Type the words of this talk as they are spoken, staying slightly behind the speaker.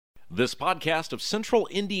This podcast of Central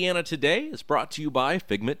Indiana Today is brought to you by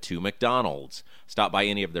Figment 2 McDonald's. Stop by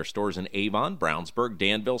any of their stores in Avon, Brownsburg,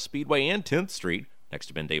 Danville, Speedway, and 10th Street, next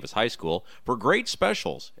to Ben Davis High School, for great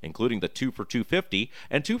specials, including the 2 for $2.50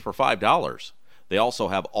 and 2 for $5. They also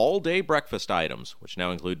have all-day breakfast items, which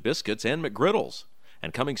now include biscuits and McGriddles.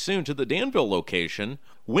 And coming soon to the Danville location,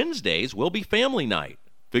 Wednesdays will be family night.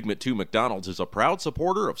 Figment 2 McDonald's is a proud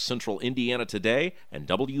supporter of Central Indiana Today and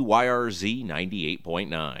WYRZ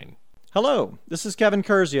 98.9. Hello, this is Kevin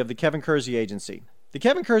Kersey of the Kevin Kersey Agency. The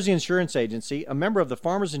Kevin Kersey Insurance Agency, a member of the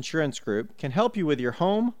Farmers Insurance Group, can help you with your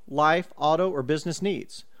home, life, auto, or business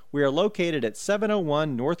needs. We are located at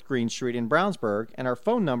 701 North Green Street in Brownsburg, and our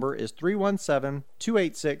phone number is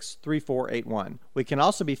 317-286-3481. We can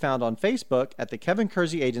also be found on Facebook at the Kevin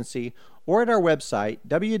Kersey Agency or at our website,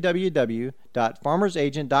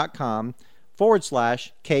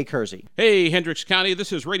 www.farmersagent.com/K Kersey. Hey, Hendricks County,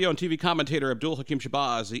 this is radio and TV commentator Abdul Hakim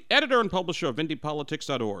Shabazz, the editor and publisher of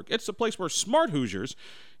IndyPolitics.org. It's the place where smart Hoosiers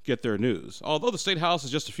get their news. Although the State House is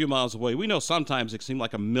just a few miles away, we know sometimes it seems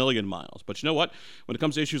like a million miles. But you know what? When it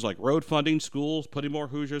comes to issues like road funding, schools, putting more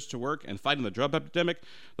Hoosiers to work, and fighting the drug epidemic,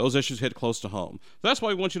 those issues hit close to home. That's why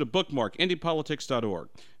we want you to bookmark IndyPolitics.org.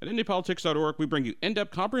 At IndyPolitics.org, we bring you in-depth,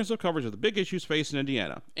 comprehensive coverage of the big issues facing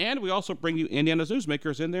Indiana. And we also bring you Indiana's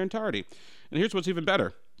newsmakers in their entirety. And here's what's even better.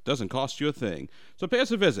 It doesn't cost you a thing. So pay us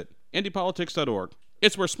a visit, IndyPolitics.org.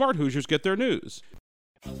 It's where smart Hoosiers get their news.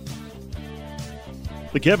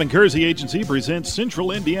 The Kevin Kersey Agency presents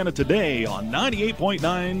Central Indiana Today on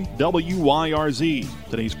 98.9 WYRZ.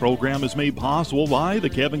 Today's program is made possible by the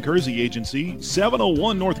Kevin Kersey Agency,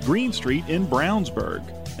 701 North Green Street in Brownsburg.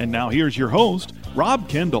 And now here's your host, Rob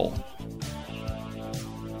Kendall.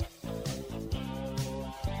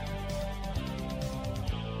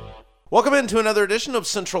 Welcome into another edition of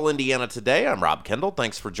Central Indiana Today. I'm Rob Kendall.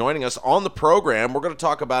 Thanks for joining us on the program. We're going to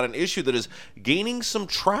talk about an issue that is gaining some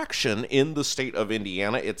traction in the state of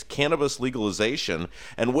Indiana. It's cannabis legalization.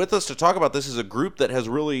 And with us to talk about this is a group that is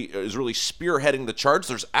really spearheading the charge.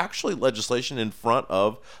 There's actually legislation in front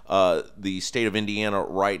of the state of Indiana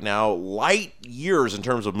right now, light years in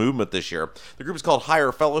terms of movement this year. The group is called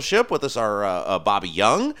Higher Fellowship. With us are Bobbie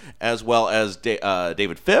Young as well as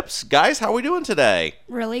David Phipps. Guys, how are we doing today?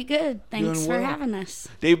 Really good. Thanks for having us.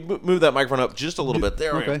 Dave, move that microphone up just a little bit.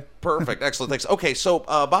 There we go. Perfect. Excellent. Thanks. Okay, so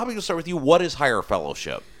Bobbie, we'll start with you. What is Higher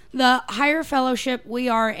Fellowship? The Higher Fellowship, we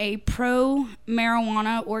are a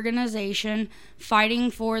pro-marijuana organization fighting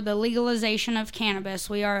for the legalization of cannabis.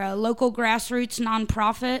 We are a local grassroots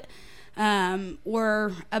nonprofit.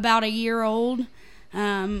 We're about a year old.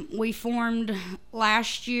 We formed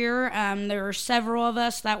last year. There were several of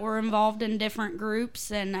us that were involved in different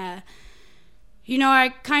groups, and I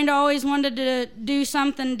kind of always wanted to do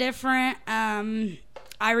something different.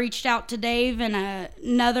 I reached out to Dave and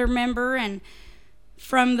another member, and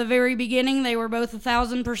from the very beginning, they were both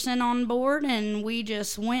 1,000% on board, and we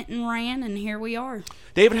just went and ran, and here we are.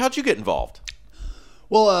 David, how'd you get involved?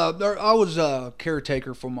 Well, I was a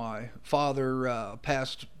caretaker for my father.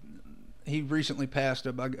 He recently passed,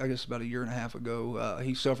 I guess, about a year and a half ago.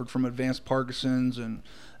 He suffered from advanced Parkinson's and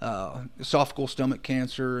esophageal stomach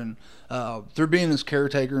cancer, and through being his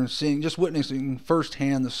caretaker and witnessing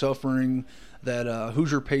firsthand the suffering that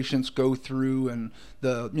Hoosier patients go through, and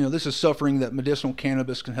this is suffering that medicinal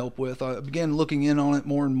cannabis can help with. I began looking in on it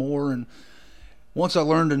more and more, and once I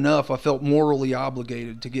learned enough, I felt morally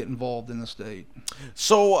obligated to get involved in the state.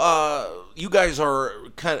 So you guys are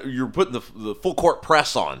you're putting the full court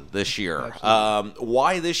press on this year.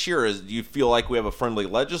 Why this year? Do you feel like we have a friendly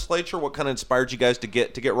legislature? What kind of inspired you guys to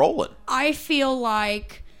get rolling? I feel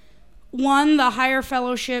like, one, the Higher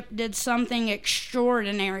Fellowship did something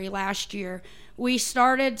extraordinary last year. We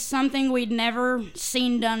started something we'd never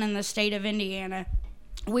seen done in the state of Indiana.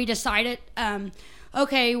 We decided,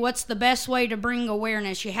 okay, what's the best way to bring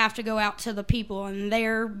awareness? You have to go out to the people, and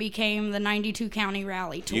there became the 92 County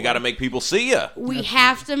Rally Tour. You got to make people see you. We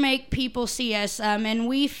have to make people see us, and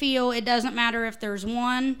we feel it doesn't matter if there's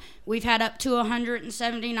one. We've had up to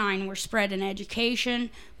 179. We're spreading education.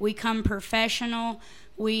 We come professional.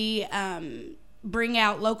 We bring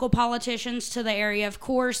out local politicians to the area. Of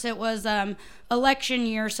course, it was election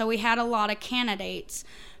year, so we had a lot of candidates.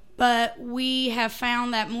 But we have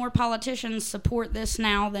found that more politicians support this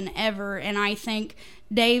now than ever, and I think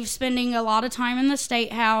Dave spending a lot of time in the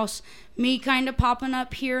State House, me kind of popping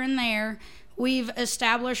up here and there, we've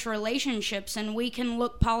established relationships, and we can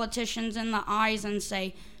look politicians in the eyes and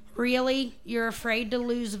say, really? You're afraid to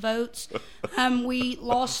lose votes? We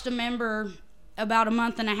lost a member about a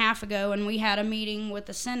month and a half ago, and we had a meeting with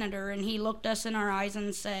the senator, and he looked us in our eyes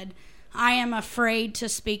and said, I am afraid to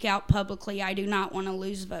speak out publicly. I do not want to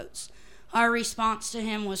lose votes. Our response to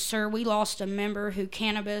him was, sir, we lost a member who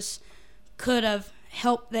cannabis could have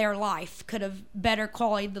helped their life, could have better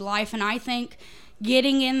quality the life. And I think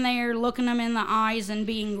getting in there, looking them in the eyes and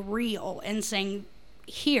being real and saying,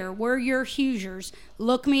 here, we're your Hoosiers.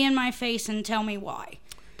 Look me in my face and tell me why.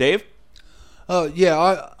 Dave?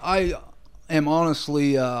 I am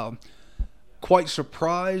honestly quite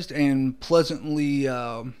surprised and pleasantly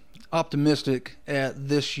optimistic at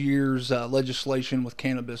this year's legislation with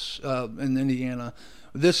cannabis in Indiana.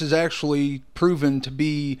 This has actually proven to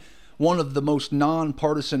be one of the most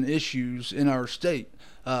nonpartisan issues in our state.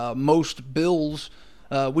 Most bills,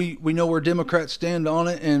 we know where Democrats stand on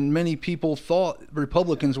it, and many people thought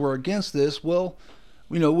Republicans were against this. Well,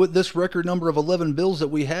 with this record number of 11 bills that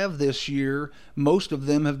we have this year, most of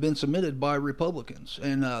them have been submitted by Republicans.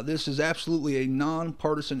 And this is absolutely a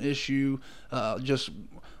nonpartisan issue.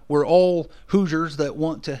 We're all Hoosiers that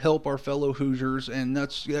want to help our fellow Hoosiers, and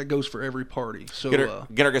that goes for every party. So,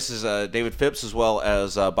 Again, our guest is David Phipps as well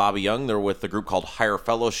as Bobbie Young. They're with the group called Higher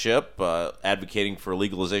Fellowship, advocating for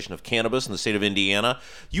legalization of cannabis in the state of Indiana.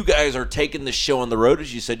 You guys are taking this show on the road.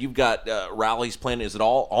 As you said, you've got rallies planned. Is it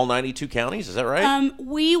all 92 counties? Is that right?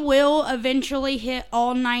 We will eventually hit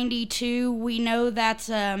all 92. We know that's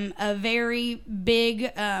a very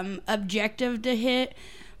big objective to hit.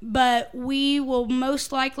 But we will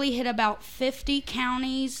most likely hit about 50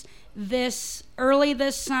 counties early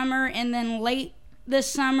this summer, and then late this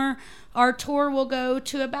summer. Our tour will go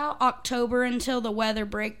to about October until the weather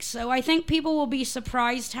breaks. So I think people will be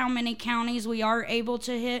surprised how many counties we are able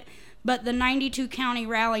to hit, but the 92 county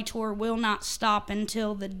rally tour will not stop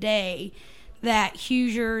until the day that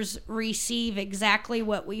Hoosiers receive exactly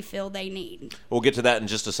what we feel they need. We'll get to that in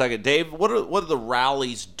just a second. Dave, what do the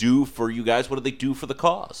rallies do for you guys? What do they do for the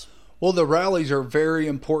cause? Well, the rallies are very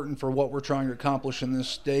important for what we're trying to accomplish in this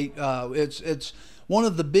state. It's one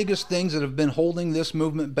of the biggest things that have been holding this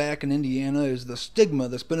movement back in Indiana is the stigma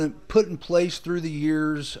that's been put in place through the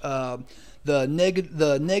years. The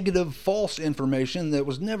negative false information that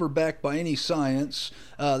was never backed by any science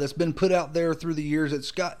that's been put out there through the years.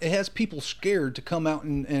 It has people scared to come out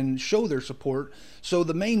and show their support. So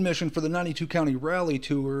the main mission for the 92 County Rally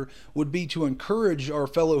Tour would be to encourage our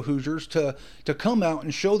fellow Hoosiers to come out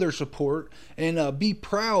and show their support and be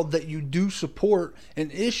proud that you do support an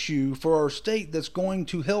issue for our state that's going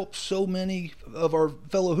to help so many of our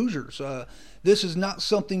fellow Hoosiers. This is not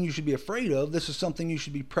something you should be afraid of. This is something you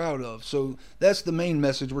should be proud of. So that's the main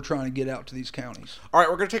message we're trying to get out to these counties. All right,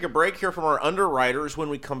 we're going to take a break here from our underwriters. When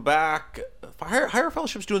we come back, Higher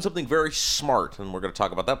Fellowship's doing something very smart, and we're going to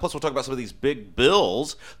talk about that. Plus, we'll talk about some of these big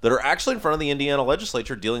bills that are actually in front of the Indiana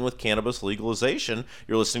legislature dealing with cannabis legalization.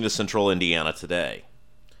 You're listening to Central Indiana Today.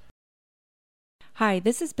 Hi,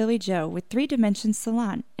 this is Billy Joe with 3 Dimensions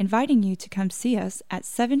Salon, inviting you to come see us at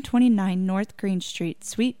 729 North Green Street,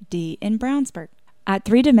 Suite D in Brownsburg. At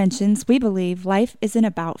 3 Dimensions, we believe life isn't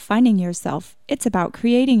about finding yourself, it's about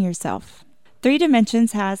creating yourself. 3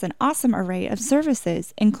 Dimensions has an awesome array of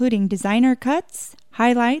services, including designer cuts,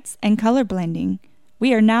 highlights, and color blending.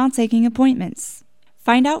 We are now taking appointments.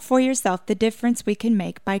 Find out for yourself the difference we can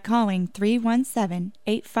make by calling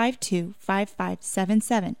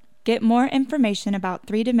 317-852-5577. Get more information about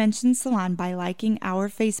 3 Dimensions Salon by liking our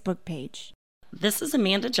Facebook page. This is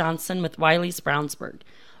Amanda Johnson with Wiley's Brownsburg.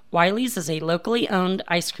 Wiley's is a locally owned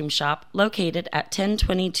ice cream shop located at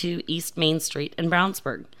 1022 East Main Street in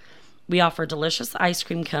Brownsburg. We offer delicious ice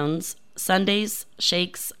cream cones, sundaes,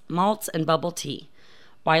 shakes, malts, and bubble tea.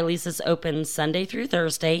 Wiley's is open Sunday through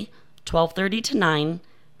Thursday, 12:30 to 9,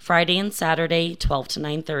 Friday and Saturday, 12 to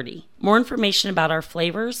 9:30. More information about our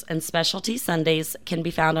flavors and specialty sundaes can be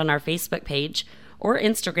found on our Facebook page or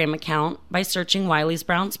Instagram account by searching Wiley's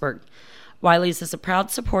Brownsburg. Wiley's is a proud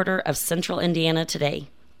supporter of Central Indiana Today.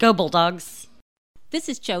 Go Bulldogs! This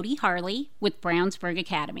is Jody Harley with Brownsburg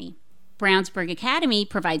Academy. Brownsburg Academy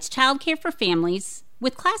provides childcare for families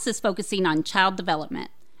with classes focusing on child development.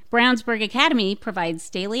 Brownsburg Academy provides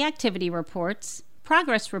daily activity reports,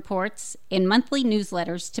 progress reports, and monthly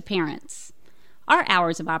newsletters to parents. Our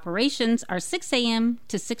hours of operations are 6 a.m.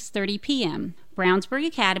 to 6:30 p.m. Brownsburg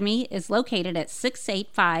Academy is located at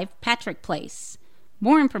 685 Patrick Place.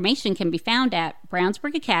 More information can be found at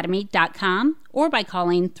brownsburgacademy.com or by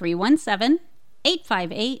calling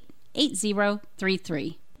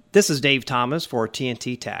 317-858-8033. This is Dave Thomas for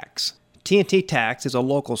TNT Tax. TNT Tax is a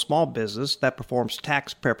local small business that performs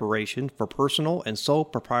tax preparation for personal and sole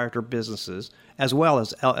proprietor businesses as well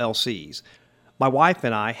as LLCs. My wife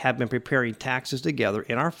and I have been preparing taxes together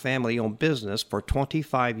in our family-owned business for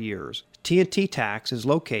 25 years. TNT Tax is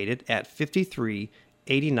located at 53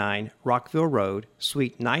 89 Rockville Road,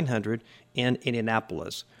 Suite 900 in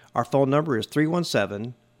Indianapolis. Our phone number is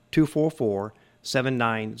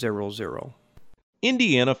 317-244-7900.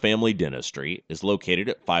 Indiana Family Dentistry is located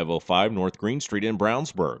at 505 North Green Street in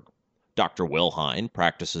Brownsburg. Dr. Wilhine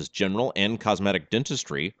practices general and cosmetic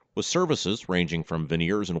dentistry with services ranging from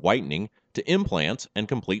veneers and whitening to implants and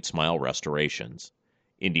complete smile restorations.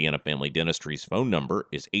 Indiana Family Dentistry's phone number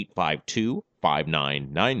is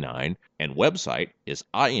 852-5999 and website is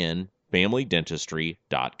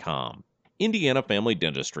infamilydentistry.com. Indiana Family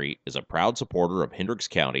Dentistry is a proud supporter of Hendricks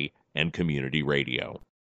County and community radio.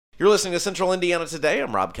 You're listening to Central Indiana Today.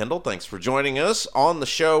 I'm Rob Kendall. Thanks for joining us. On the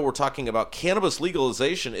show, we're talking about cannabis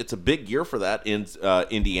legalization. It's a big year for that in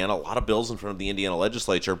Indiana. A lot of bills in front of the Indiana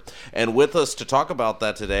legislature. And with us to talk about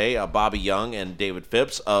that today, Bobbie Young and David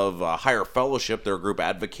Phipps of Higher Fellowship. They're a group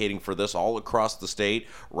advocating for this all across the state,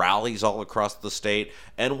 rallies all across the state.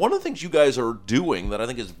 And one of the things you guys are doing that I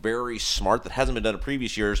think is very smart, that hasn't been done in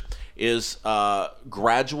previous years, is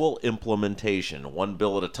gradual implementation. One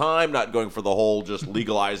bill at a time, not going for the whole just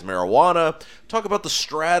legalize marijuana. Talk about the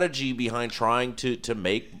strategy behind trying to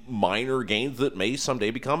make minor gains that may someday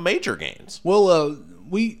become major gains. Well, of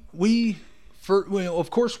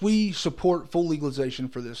course, we support full legalization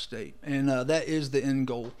for this state, and that is the end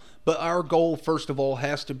goal. But our goal, first of all,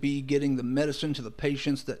 has to be getting the medicine to the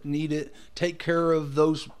patients that need it, take care of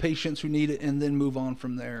those patients who need it, and then move on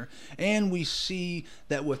from there. And we see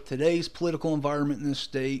that with today's political environment in this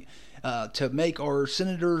state, to make our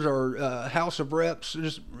senators, our House of Reps,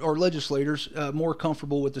 our legislators more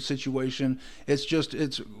comfortable with the situation,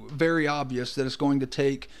 it's very obvious that it's going to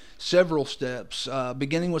take several steps,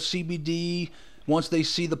 beginning with CBD. Once they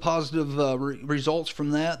see the positive results from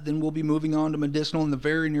that, then we'll be moving on to medicinal in the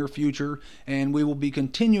very near future, and we will be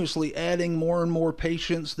continuously adding more and more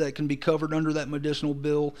patients that can be covered under that medicinal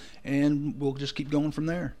bill, and we'll just keep going from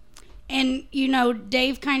there. And,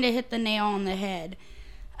 Dave kind of hit the nail on the head.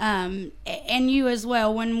 And you as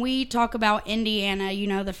well. When we talk about Indiana,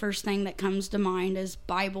 the first thing that comes to mind is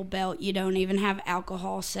Bible Belt. You don't even have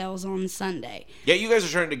alcohol sales on Sunday. Yeah, you guys are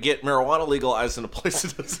trying to get marijuana legalized in a place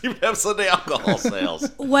that doesn't even have Sunday alcohol sales.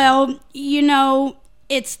 Well,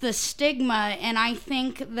 it's the stigma, and I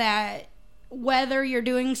think that whether you're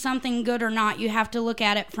doing something good or not, you have to look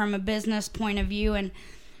at it from a business point of view. And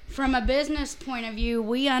from a business point of view,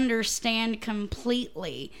 we understand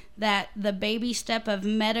completely that the baby step of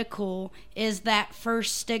medical is that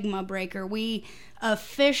first stigma breaker. We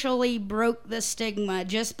officially broke the stigma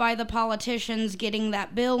just by the politicians getting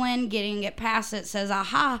that bill in, getting it passed. It says,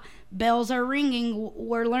 aha, bells are ringing.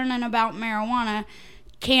 We're learning about marijuana,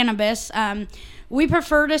 cannabis. We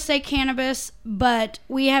prefer to say cannabis, but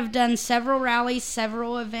we have done several rallies,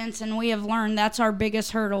 several events, and we have learned that's our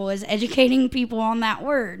biggest hurdle, is educating people on that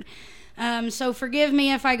word. So forgive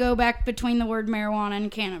me if I go back between the word marijuana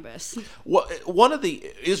and cannabis. Well, one of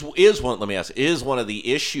the issues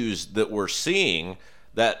that we're seeing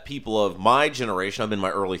that people of my generation, I'm in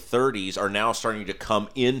my early 30s, are now starting to come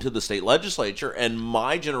into the state legislature, and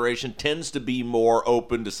my generation tends to be more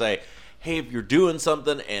open to say, hey, if you're doing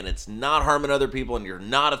something and it's not harming other people and you're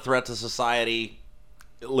not a threat to society,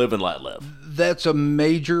 live and let live. That's a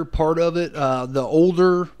major part of it. The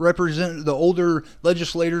older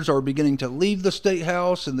legislators are beginning to leave the state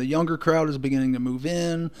house, and the younger crowd is beginning to move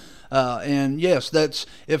in. And yes, that's,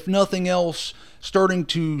 if nothing else, starting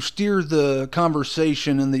to steer the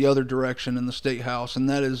conversation in the other direction in the state house, and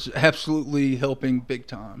that is absolutely helping big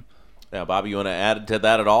time. Now, Bobbie, you want to add to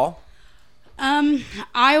that at all?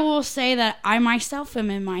 I will say that I myself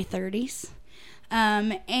am in my 30s,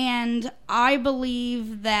 and I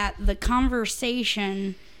believe that the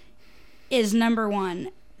conversation is number one.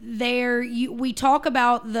 We talk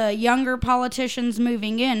about the younger politicians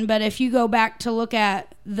moving in, but if you go back to look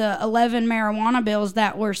at the 11 marijuana bills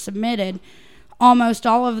that were submitted, almost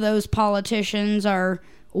all of those politicians are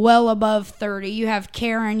well above 30. You have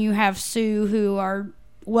Karen, you have Sue, who are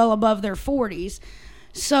well above their 40s.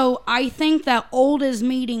 So I think that old is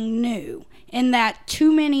meeting new, and that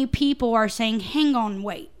too many people are saying, hang on,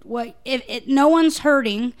 wait. If no one's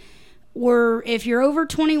hurting, if you're over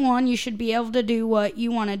 21, you should be able to do what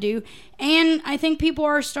you want to do. And I think people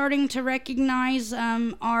are starting to recognize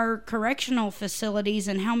our correctional facilities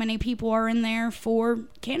and how many people are in there for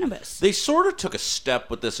cannabis. They sort of took a step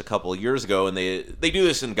with this a couple of years ago, and they do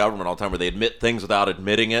this in government all the time, where they admit things without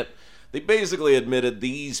admitting it. They basically admitted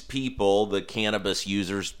these people, the cannabis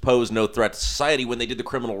users, pose no threat to society when they did the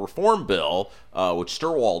criminal reform bill, which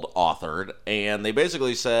Sturwald authored, and they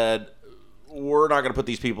basically said, we're not going to put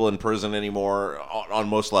these people in prison anymore on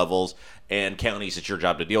most levels, and counties, it's your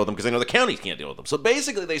job to deal with them because they know the counties can't deal with them. So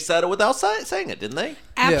basically they said it without saying it, didn't they?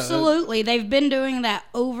 Absolutely. They've been doing that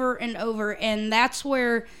over and over, and that's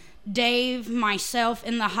where Dave, myself,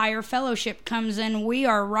 and the Higher Fellowship comes in. We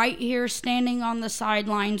are right here standing on the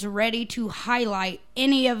sidelines ready to highlight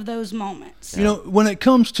any of those moments. You know, when it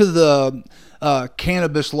comes to the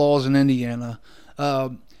cannabis laws in Indiana,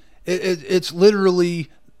 it's literally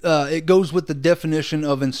it goes with the definition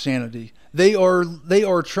of insanity. They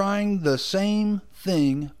are trying the same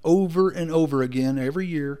thing over and over again every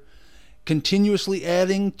year, continuously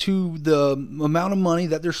adding to the amount of money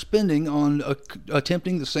that they're spending on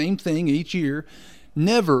attempting the same thing each year.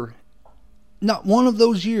 Not one of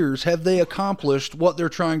those years have they accomplished what they're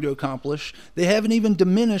trying to accomplish. They haven't even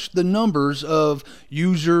diminished the numbers of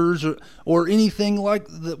users or anything like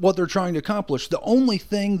what they're trying to accomplish. The only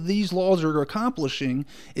thing these laws are accomplishing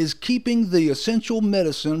is keeping the essential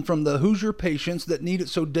medicine from the Hoosier patients that need it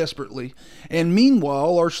so desperately. And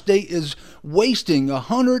meanwhile, our state is wasting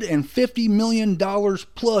 $150 million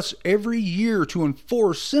plus every year to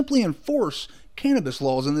simply enforce cannabis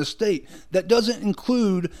laws in this state. That doesn't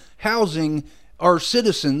include housing our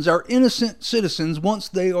citizens, our innocent citizens, once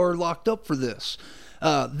they are locked up for this.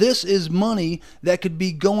 This is money that could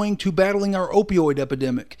be going to battling our opioid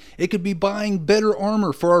epidemic. It could be buying better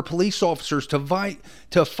armor for our police officers to fight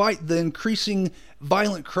the increasing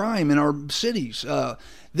violent crime in our cities.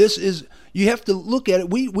 You have to look at it.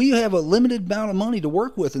 We have a limited amount of money to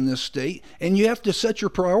work with in this state, and you have to set your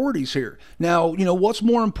priorities here. Now, you know, what's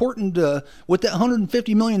more important with that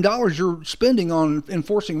 $150 million you're spending on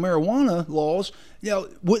enforcing marijuana laws? You know,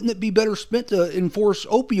 wouldn't it be better spent to enforce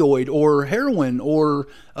opioid or heroin or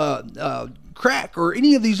crack or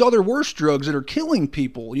any of these other worse drugs that are killing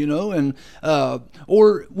people, you know, and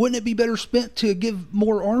or wouldn't it be better spent to give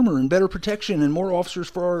more armor and better protection and more officers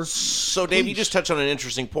for our So, Dave, you just touched on an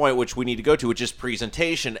interesting point, which we need to go to, which is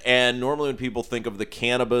presentation. And normally when people think of the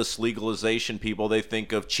cannabis legalization people, they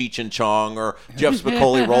think of Cheech and Chong or Jeff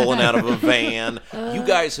Spicoli rolling out of a van. You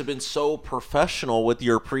guys have been so professional with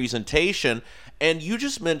your presentation. And you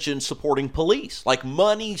just mentioned supporting police. Like,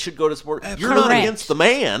 money should go to support. You're not against the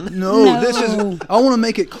man. No, I want to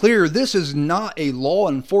make it clear, this is not a law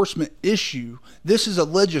enforcement issue. This is a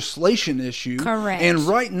legislation issue. Correct. And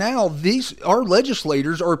right now, our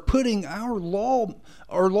legislators are putting our law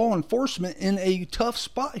enforcement in a tough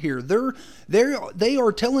spot here. They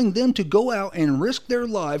are telling them to go out and risk their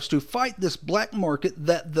lives to fight this black market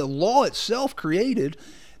that the law itself created.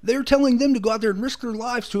 They're telling them to go out there and risk their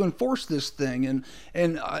lives to enforce this thing,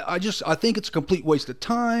 and I think it's a complete waste of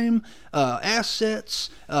time, assets.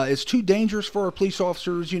 It's too dangerous for our police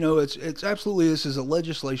officers. You know, it's absolutely, this is a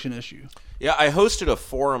legislation issue. Yeah, I hosted a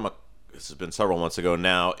forum. This has been several months ago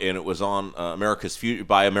now, and it was on America's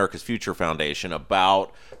Future Foundation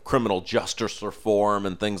about criminal justice reform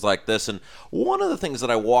and things like this. And one of the things that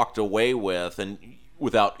I walked away with, and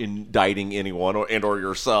without indicting anyone or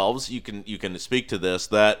yourselves, you can speak to this,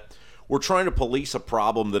 that we're trying to police a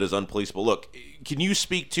problem that is unpoliceable. Look, can you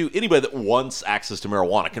speak to anybody that wants access to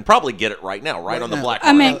marijuana can probably get it right now, right on the black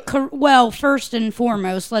market? I mean, well, first and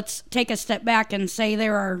foremost, let's take a step back and say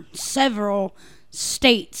there are several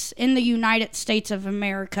states in the United States of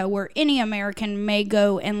America where any American may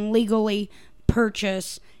go and legally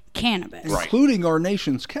purchase cannabis. Right. Including our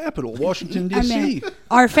nation's capital, Washington, D.C. I mean,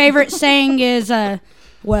 our favorite saying is,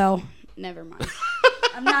 well, never mind.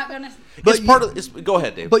 I'm not going to... Go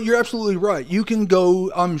ahead, Dave. But you're absolutely right. You can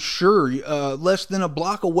go, I'm sure, less than a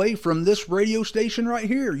block away from this radio station right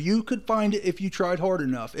here. You could find it if you tried hard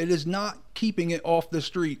enough. It is not keeping it off the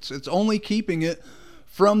streets. It's only keeping it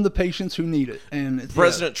from the patients who need it. And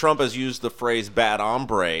President Trump has used the phrase bad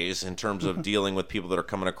hombres in terms of dealing with people that are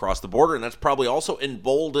coming across the border, and that's probably also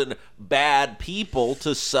emboldened bad people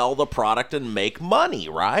to sell the product and make money,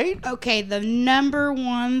 right? Okay, the number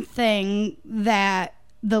one thing that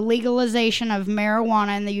the legalization of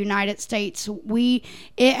marijuana in the United States,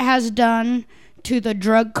 it has done to the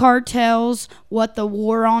drug cartels what the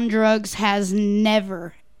war on drugs has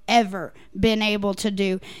never ever been able to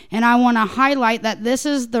do. And I want to highlight that this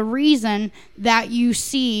is the reason that you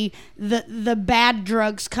see the bad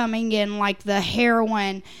drugs coming in, like the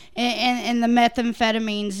heroin and the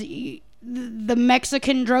methamphetamines. The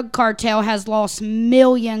Mexican drug cartel has lost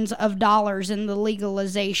millions of dollars in the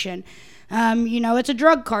legalization. It's a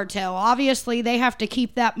drug cartel. Obviously, they have to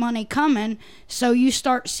keep that money coming, so you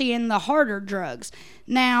start seeing the harder drugs.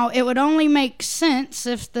 Now, it would only make sense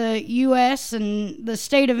if the U.S. and the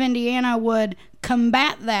state of Indiana would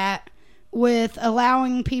combat that with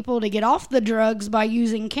allowing people to get off the drugs by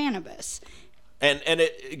using cannabis. And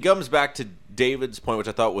it comes back to David's point, which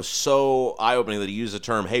I thought was so eye-opening, that he used the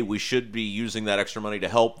term, hey, we should be using that extra money to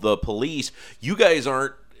help the police. You guys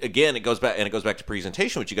aren't, again, it goes back to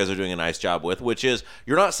presentation, which you guys are doing a nice job with, which is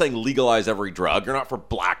you're not saying legalize every drug. You're not for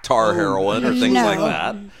black tar heroin or things like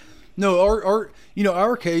that. No,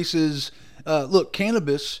 our case is, look,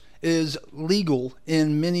 cannabis is legal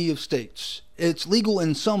in many of states. It's legal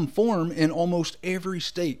in some form in almost every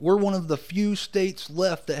state. We're one of the few states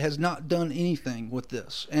left that has not done anything with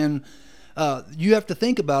this. And you have to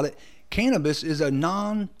think about it. Cannabis is a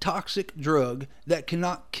non-toxic drug that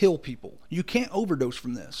cannot kill people. You can't overdose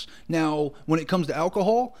from this. Now, when it comes to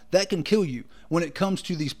alcohol, that can kill you. When it comes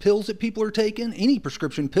to these pills that people are taking, any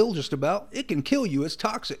prescription pill just about, it can kill you. It's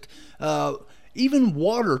toxic. Even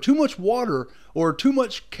water, too much water or too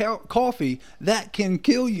much coffee, that can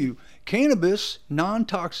kill you. Cannabis,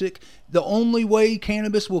 non-toxic. The only way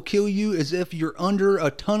cannabis will kill you is if you're under a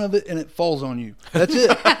ton of it and it falls on you. That's it.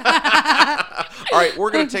 All right,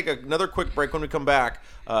 we're going to take another quick break. When we come back,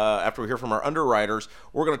 after we hear from our underwriters,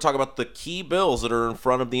 we're going to talk about the key bills that are in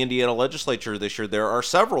front of the Indiana legislature this year. There are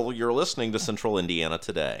several. You're listening to Central Indiana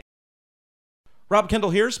Today. Rob Kendall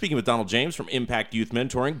here, speaking with Donald James from Impact Youth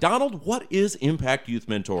Mentoring. Donald, what is Impact Youth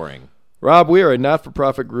Mentoring? Rob, we are a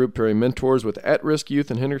not-for-profit group pairing mentors with at-risk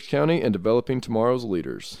youth in Hendricks County and developing tomorrow's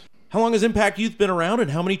leaders. How long has Impact Youth been around,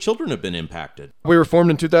 and how many children have been impacted? We were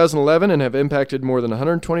formed in 2011 and have impacted more than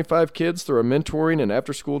 125 kids through our mentoring and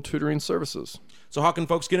after-school tutoring services. So how can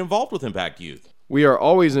folks get involved with Impact Youth? We are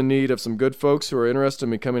always in need of some good folks who are interested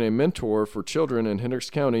in becoming a mentor for children in Hendricks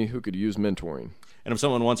County who could use mentoring. And if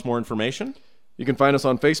someone wants more information? You can find us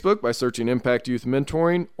on Facebook by searching Impact Youth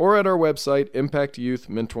Mentoring or at our website,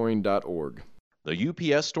 impactyouthmentoring.org. The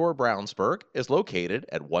UPS Store Brownsburg is located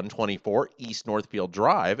at 124 East Northfield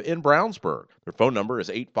Drive in Brownsburg. Their phone number is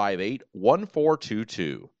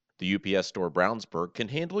 858-1422. The UPS Store Brownsburg can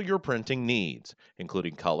handle your printing needs,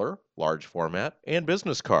 including color, large format, and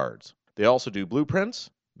business cards. They also do blueprints,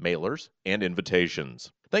 mailers, and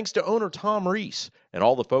invitations. Thanks to owner Tom Reese and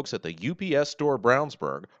all the folks at the UPS Store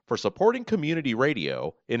Brownsburg for supporting community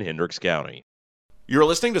radio in Hendricks County. You're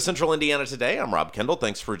listening to Central Indiana Today. I'm Rob Kendall.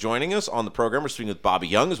 Thanks for joining us on the program. We're speaking with Bobbie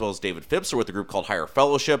Young as well as David Phipps. They're with a group called Higher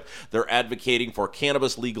Fellowship. They're advocating for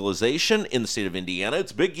cannabis legalization in the state of Indiana.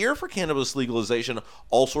 It's a big year for cannabis legalization.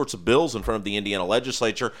 All sorts of bills in front of the Indiana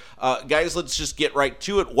legislature. Guys, let's just get right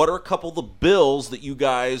to it. What are a couple of the bills that you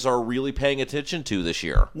guys are really paying attention to this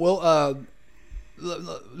year? Well,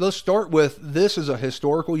 let's start with, this is a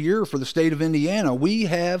historical year for the state of Indiana. We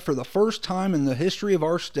have, for the first time in the history of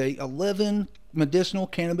our state, 11 medicinal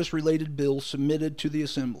cannabis-related bills submitted to the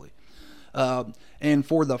Assembly. And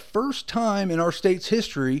for the first time in our state's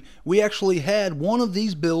history, we actually had one of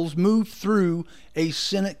these bills move through a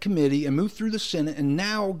Senate committee and move through the Senate and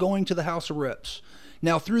now going to the House of Reps.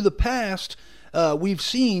 Now, through the past, we've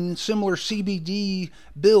seen similar CBD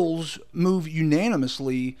bills move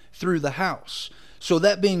unanimously through the House. So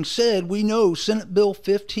that being said, we know Senate Bill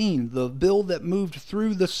 15, the bill that moved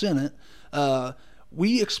through the Senate,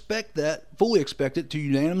 we fully expect it to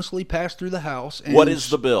unanimously pass through the House. And what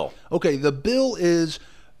is the bill? Okay, the bill is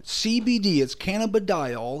CBD. It's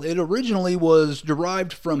cannabidiol. It originally was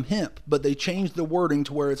derived from hemp, but they changed the wording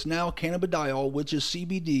to where it's now cannabidiol, which is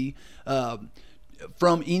CBD,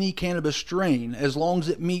 from any cannabis strain, as long as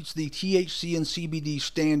it meets the THC and CBD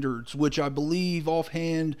standards, which I believe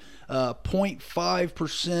offhand 0.5%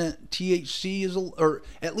 THC is, or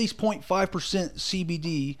at least 0.5%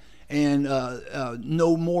 CBD, and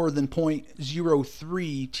no more than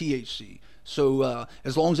 0.03 THC. So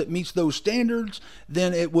as long as it meets those standards,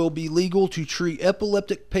 then it will be legal to treat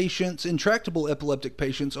epileptic patients, intractable epileptic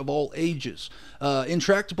patients of all ages.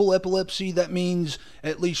 Intractable epilepsy, that means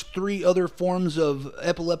at least 3 other forms of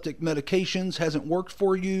epileptic medications hasn't worked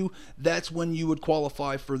for you. That's when you would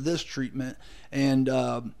qualify for this treatment. And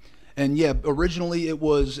yeah, originally it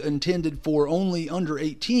was intended for only under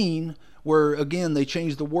 18, where, again, they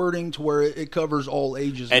changed the wording to where it covers all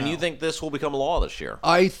ages And now. you think this will become law this year?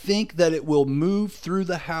 I think that it will move through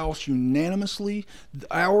the House unanimously.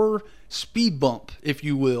 Our speed bump, if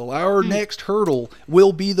you will, our next hurdle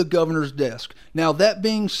will be the governor's desk. Now, that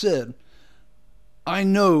being said, I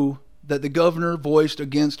know that the governor voiced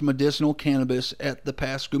against medicinal cannabis at this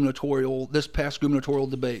past gubernatorial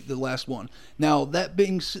debate, the last one. Now, that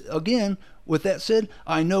being, again, with that said,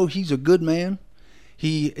 I know he's a good man.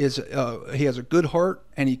 He has a good heart,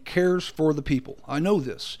 and he cares for the people. I know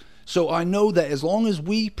this. So I know that as long as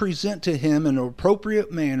we present to him in an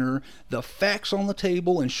appropriate manner the facts on the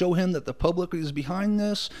table and show him that the public is behind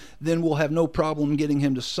this, then we'll have no problem getting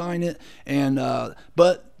him to sign it. And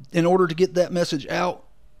but in order to get that message out,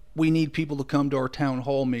 we need people to come to our town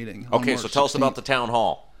hall meeting. Okay, so tell us about the town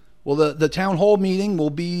hall. Well, the town hall meeting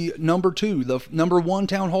will be number 2. The number 1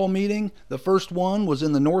 town hall meeting, the first one was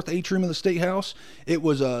in the north atrium of the State House. It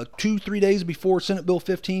was 2-3 days before Senate Bill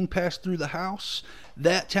 15 passed through the House.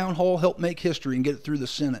 That town hall helped make history and get it through the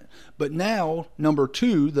Senate. But now, number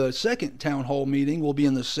 2, the second town hall meeting will be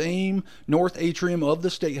in the same north atrium of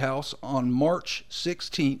the State House on March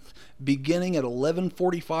 16th, beginning at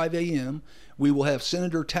 11:45 a.m. We will have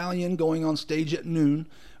Senator Talion going on stage at noon.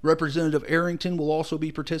 Representative Arrington will also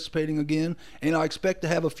be participating again, and I expect to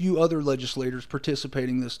have a few other legislators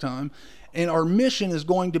participating this time. And our mission is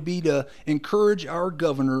going to be to encourage our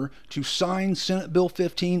governor to sign Senate Bill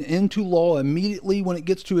 15 into law immediately when it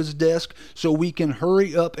gets to his desk so we can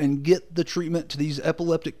hurry up and get the treatment to these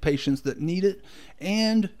epileptic patients that need it.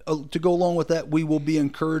 And to go along with that, we will be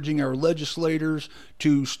encouraging our legislators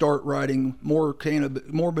to start writing more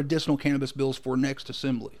medicinal cannabis bills for next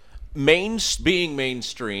assembly. Being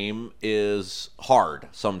mainstream is hard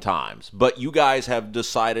sometimes, but you guys have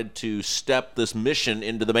decided to step this mission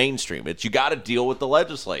into the mainstream. You got to deal with the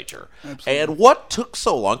legislature. Absolutely. And what took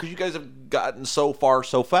so long, because you guys have gotten so far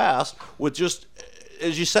so fast with just,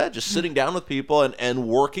 as you said, just sitting down with people and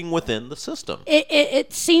working within the system?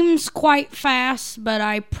 It seems quite fast, but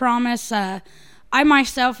I promise I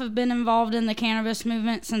myself have been involved in the cannabis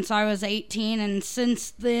movement since I was 18, and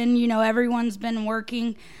since then, everyone's been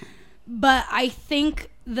working. But I think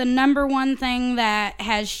the number one thing that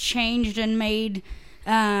has changed and made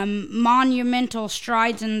monumental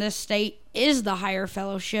strides in this state is the higher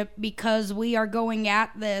fellowship, because we are going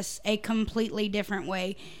at this a completely different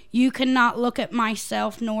way. You cannot look at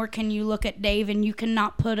myself, nor can you look at Dave, and you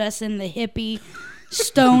cannot put us in the hippie,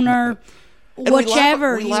 stoner,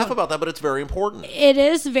 whichever. We laugh about that, but it's very important. It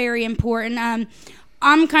is very important.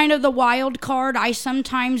 I'm kind of the wild card. I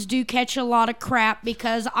sometimes do catch a lot of crap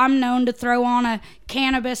because I'm known to throw on a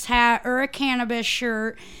cannabis hat or a cannabis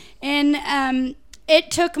shirt. And it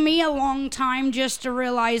took me a long time just to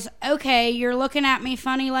realize, okay, you're looking at me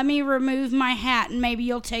funny. Let me remove my hat and maybe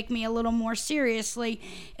you'll take me a little more seriously.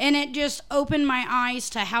 And it just opened my eyes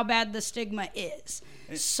to how bad the stigma is.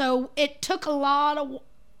 So it took a lot of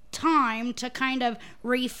time to kind of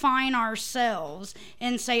refine ourselves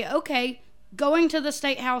and say, okay, going to the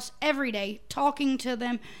State House every day, talking to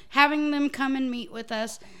them, having them come and meet with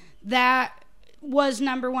us, that was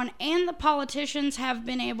number one. And the politicians have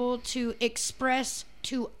been able to express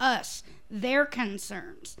to us their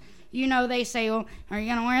concerns. They say, well, are you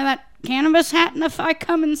going to wear that cannabis hat if I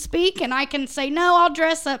come and speak? And I can say, no, I'll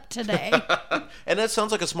dress up today. And that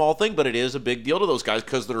sounds like a small thing, but it is a big deal to those guys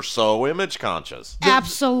because they're so image conscious.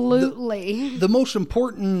 Absolutely.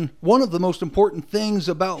 One of the most important things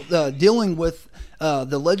about dealing with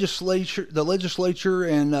the legislature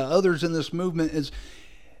and others in this movement is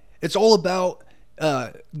it's all about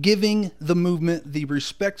giving the movement the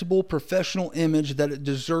respectable professional image that it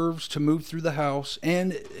deserves to move through the House,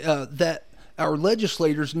 and that our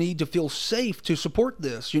legislators need to feel safe to support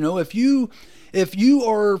this. If you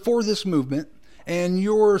are for this movement and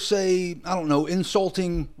you're, say, I don't know,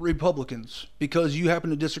 insulting Republicans because you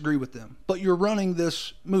happen to disagree with them, but you're running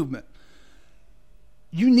this movement,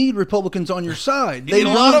 you need Republicans on your side. You need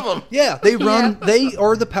a lot of them. Yeah, they run. Yeah. They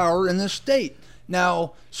are the power in this state.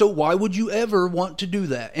 Now, so why would you ever want to do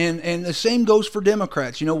that? And the same goes for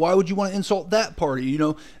Democrats. Why would you want to insult that party?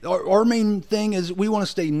 Our main thing is we want to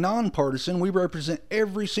stay nonpartisan. We represent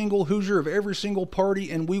every single Hoosier of every single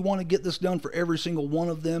party, and we want to get this done for every single one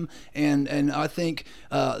of them. And I think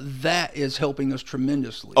that is helping us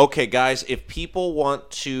tremendously. Okay, guys, if people want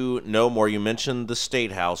to know more, you mentioned the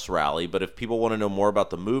State House rally, but if people want to know more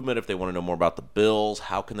about the movement, if they want to know more about the bills,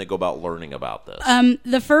 how can they go about learning about this?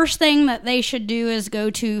 The first thing that they should do is go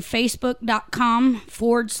to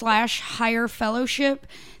facebook.com/higher fellowship.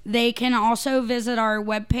 They can also visit our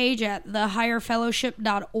webpage at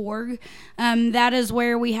thehigherfellowship.org. That is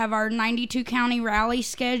where we have our 92 county rally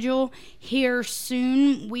schedule. Here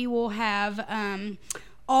soon we will have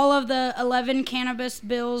all of the 11 cannabis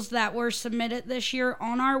bills that were submitted this year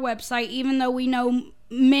on our website. Even though we know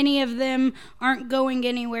many of them aren't going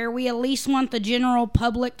anywhere, we at least want the general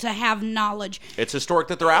public to have knowledge. It's historic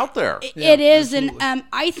that they're out there. It is, absolutely. And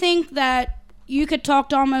I think that you could talk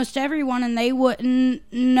to almost everyone and they wouldn't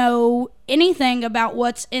know anything about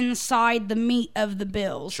what's inside the meat of the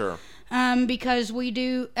bills. Sure. Because we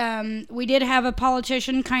did have a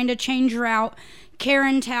politician kind of change route.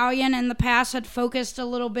 Karen Talion in the past had focused a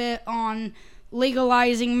little bit on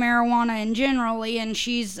legalizing marijuana in generally, and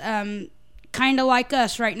she's kind of like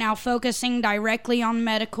us right now, focusing directly on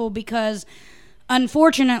medical because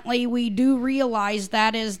unfortunately, we do realize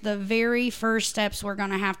that is the very first steps we're going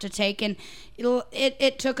to have to take. And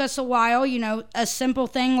it took us a while. A simple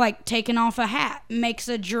thing like taking off a hat makes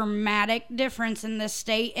a dramatic difference in this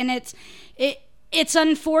state. And it's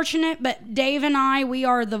unfortunate, but Dave and I, we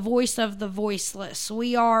are the voice of the voiceless.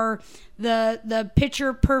 We are the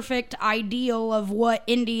picture perfect ideal of what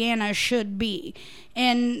Indiana should be.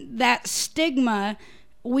 And that stigma,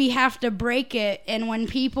 we have to break it. And when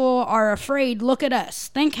people are afraid, look at us.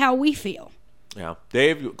 Think how we feel. Yeah.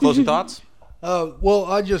 Dave, closing thoughts? Well,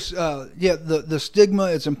 I just, the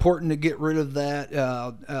stigma, it's important to get rid of that.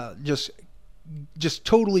 Just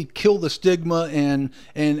totally kill the stigma, and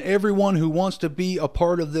everyone who wants to be a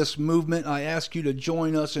part of this movement, I ask you to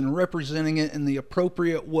join us in representing it in the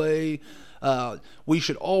appropriate way. We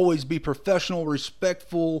should always be professional,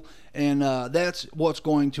 respectful, and that's what's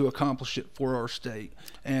going to accomplish it for our state.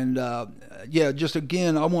 And just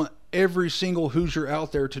again, I want every single Hoosier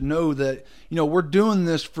out there to know that, we're doing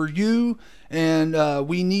this for you, and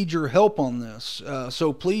we need your help on this.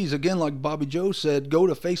 So please, again, like Bobbie Joe said, go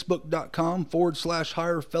to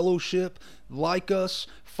facebook.com/higher fellowship, like us,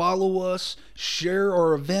 follow us, share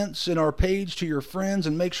our events and our page to your friends,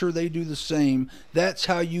 and make sure they do the same. That's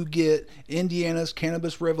how you get Indiana's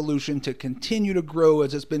cannabis revolution to continue to grow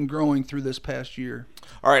as it's been growing through this past year.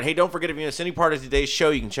 All right. Hey, don't forget, if you miss any part of today's show,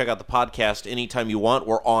 you can check out the podcast anytime you want.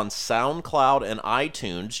 We're on SoundCloud and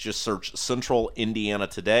iTunes. Just search Central Indiana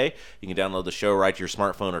Today. You can download the show right to your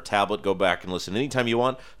smartphone or tablet. Go back and listen anytime you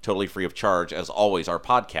want, totally free of charge. As always, our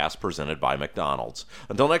podcast presented by McDonald's.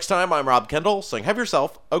 Until next time, I'm Rob Kendall saying have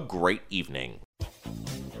yourself a great evening.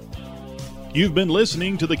 You've been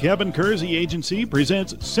listening to the Kevin Kersey Agency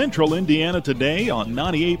presents Central Indiana Today on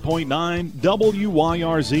 98.9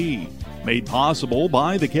 WYRZ. Made possible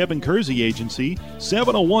by the Kevin Kersey Agency,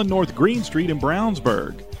 701 North Green Street in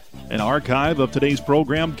Brownsburg. An archive of today's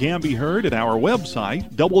program can be heard at our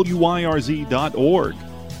website, wyrz.org.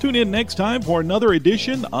 Tune in next time for another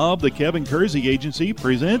edition of the Kevin Kersey Agency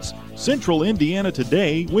presents Central Indiana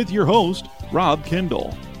Today with your host, Rob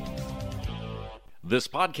Kendall. This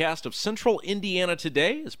podcast of Central Indiana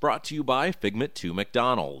Today is brought to you by Figment 2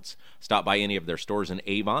 McDonald's. Stop by any of their stores in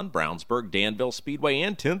Avon, Brownsburg, Danville, Speedway,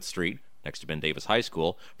 and 10th Street, next to Ben Davis High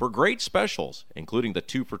School, for great specials, including the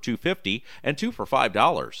 2 for $2.50 and 2 for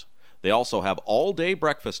 $5. They also have all-day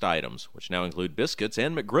breakfast items, which now include biscuits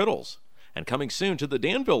and McGriddles. And coming soon to the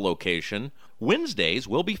Danville location, Wednesdays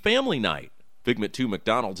will be family night. Figment 2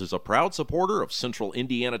 McDonald's is a proud supporter of Central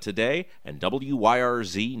Indiana Today and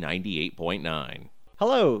WYRZ 98.9.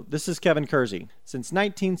 Hello, this is Kevin Kersey. Since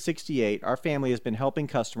 1968, our family has been helping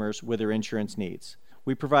customers with their insurance needs.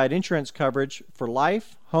 We provide insurance coverage for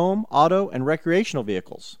life, home, auto, and recreational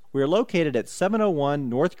vehicles. We are located at 701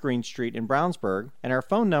 North Green Street in Brownsburg, and our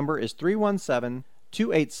phone number is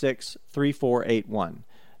 317-286-3481.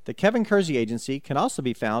 The Kevin Kersey Agency can also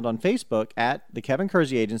be found on Facebook at The Kevin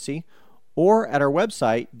Kersey Agency or at our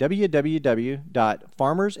website,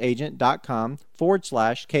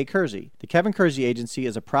 www.farmersagent.com/kkersey. The Kevin Kersey Agency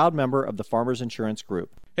is a proud member of the Farmers Insurance Group.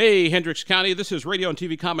 Hey, Hendricks County, this is radio and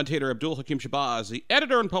TV commentator Abdul Hakim Shabazz, the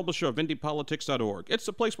editor and publisher of IndyPolitics.org. It's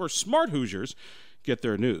the place where smart Hoosiers get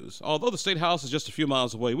their news. Although the State House is just a few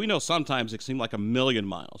miles away, we know sometimes it seems like a million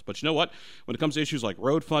miles. But you know what? When it comes to issues like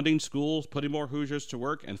road funding, schools, putting more Hoosiers to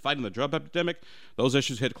work, and fighting the drug epidemic, those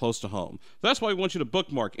issues hit close to home. That's why we want you to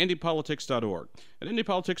bookmark IndyPolitics.org. At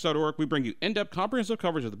IndyPolitics.org, we bring you in-depth, comprehensive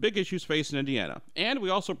coverage of the big issues facing Indiana. And we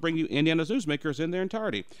also bring you Indiana's newsmakers in their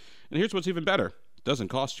entirety. And here's what's even better. It doesn't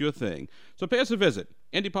cost you a thing. So pay us a visit,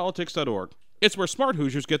 IndyPolitics.org. It's where smart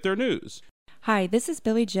Hoosiers get their news. Hi, this is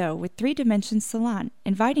Billy Joe with 3 Dimensions Salon,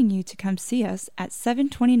 inviting you to come see us at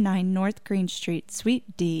 729 North Green Street,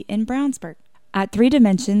 Suite D in Brownsburg. At 3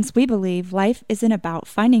 Dimensions, we believe life isn't about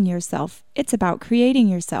finding yourself, it's about creating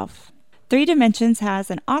yourself. 3 Dimensions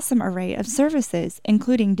has an awesome array of services,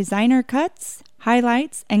 including designer cuts,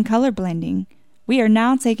 highlights, and color blending. We are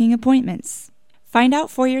now taking appointments. Find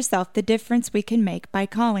out for yourself the difference we can make by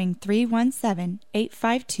calling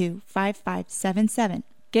 317-852-5577.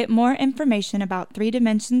 Get more information about 3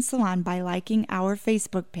 Dimensions Salon by liking our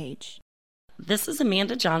Facebook page. This is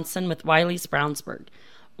Amanda Johnson with Wiley's Brownsburg.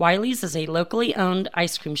 Wiley's is a locally owned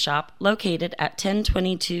ice cream shop located at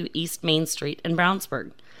 1022 East Main Street in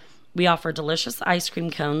Brownsburg. We offer delicious ice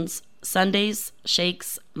cream cones, sundaes,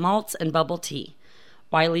 shakes, malts, and bubble tea.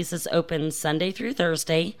 Wiley's is open Sunday through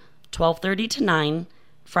Thursday, 12:30 to 9,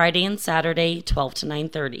 Friday and Saturday, 12 to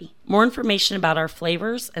 9:30. More information about our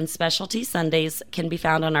flavors and specialty sundaes can be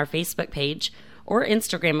found on our Facebook page or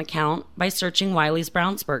Instagram account by searching Wiley's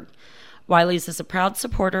Brownsburg. Wiley's is a proud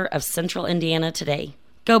supporter of Central Indiana Today.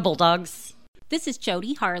 Go Bulldogs! This is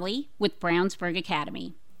Jody Harley with Brownsburg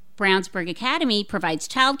Academy. Brownsburg Academy provides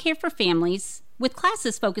childcare for families with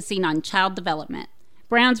classes focusing on child development.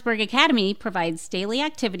 Brownsburg Academy provides daily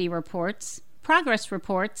activity reports, progress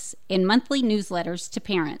reports, and monthly newsletters to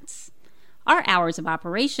parents. Our hours of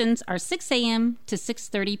operations are 6 a.m. to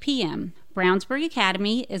 6:30 p.m. Brownsburg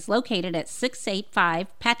Academy is located at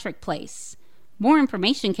 685 Patrick Place. More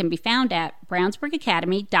information can be found at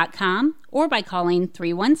brownsburgacademy.com or by calling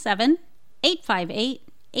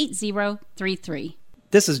 317-858-8033.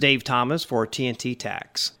 This is Dave Thomas for TNT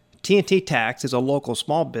Tax. TNT Tax is a local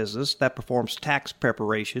small business that performs tax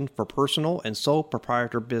preparation for personal and sole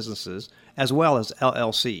proprietor businesses as well as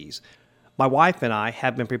LLCs. My wife and I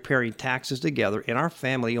have been preparing taxes together in our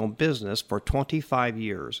family-owned business for 25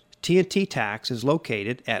 years. TNT Tax is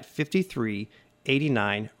located at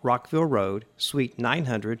 5389 Rockville Road, Suite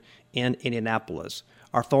 900 in Indianapolis.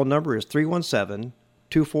 Our phone number is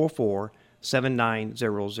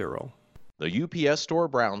 317-244-7900. The UPS Store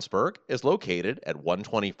Brownsburg is located at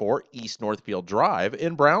 124 East Northfield Drive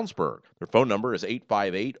in Brownsburg. Their phone number is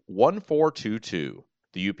 858-1422.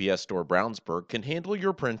 The UPS Store Brownsburg can handle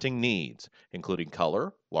your printing needs, including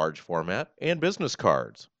color, large format, and business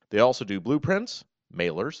cards. They also do blueprints,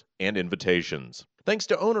 mailers, and invitations. Thanks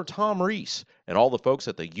to owner Tom Reese and all the folks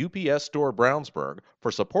at the UPS Store Brownsburg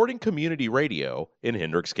for supporting community radio in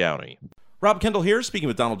Hendricks County. Rob Kendall here, speaking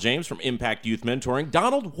with Donald James from Impact Youth Mentoring.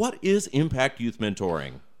 Donald, what is Impact Youth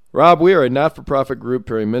Mentoring? Rob, we are a not-for-profit group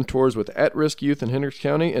pairing mentors with at-risk youth in Hendricks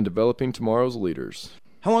County and developing tomorrow's leaders.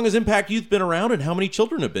 How long has Impact Youth been around, and how many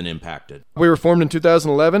children have been impacted? We were formed in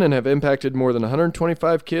 2011 and have impacted more than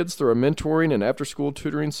 125 kids through our mentoring and after-school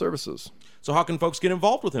tutoring services. So how can folks get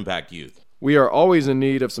involved with Impact Youth? We are always in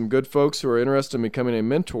need of some good folks who are interested in becoming a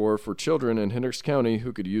mentor for children in Hendricks County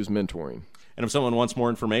who could use mentoring. And if someone wants more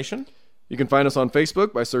information? You can find us on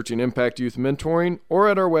Facebook by searching Impact Youth Mentoring or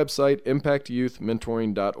at our website,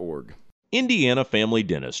 impactyouthmentoring.org. Indiana Family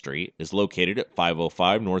Dentistry is located at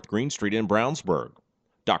 505 North Green Street in Brownsburg.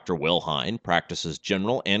 Dr. Wilhine practices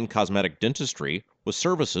general and cosmetic dentistry with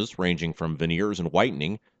services ranging from veneers and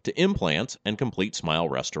whitening to implants and complete smile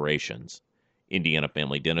restorations. Indiana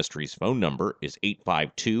Family Dentistry's phone number is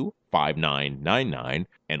 852-5999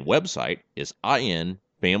 and website is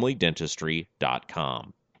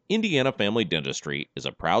infamilydentistry.com. Indiana Family Dentistry is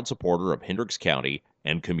a proud supporter of Hendricks County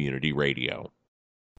and community radio.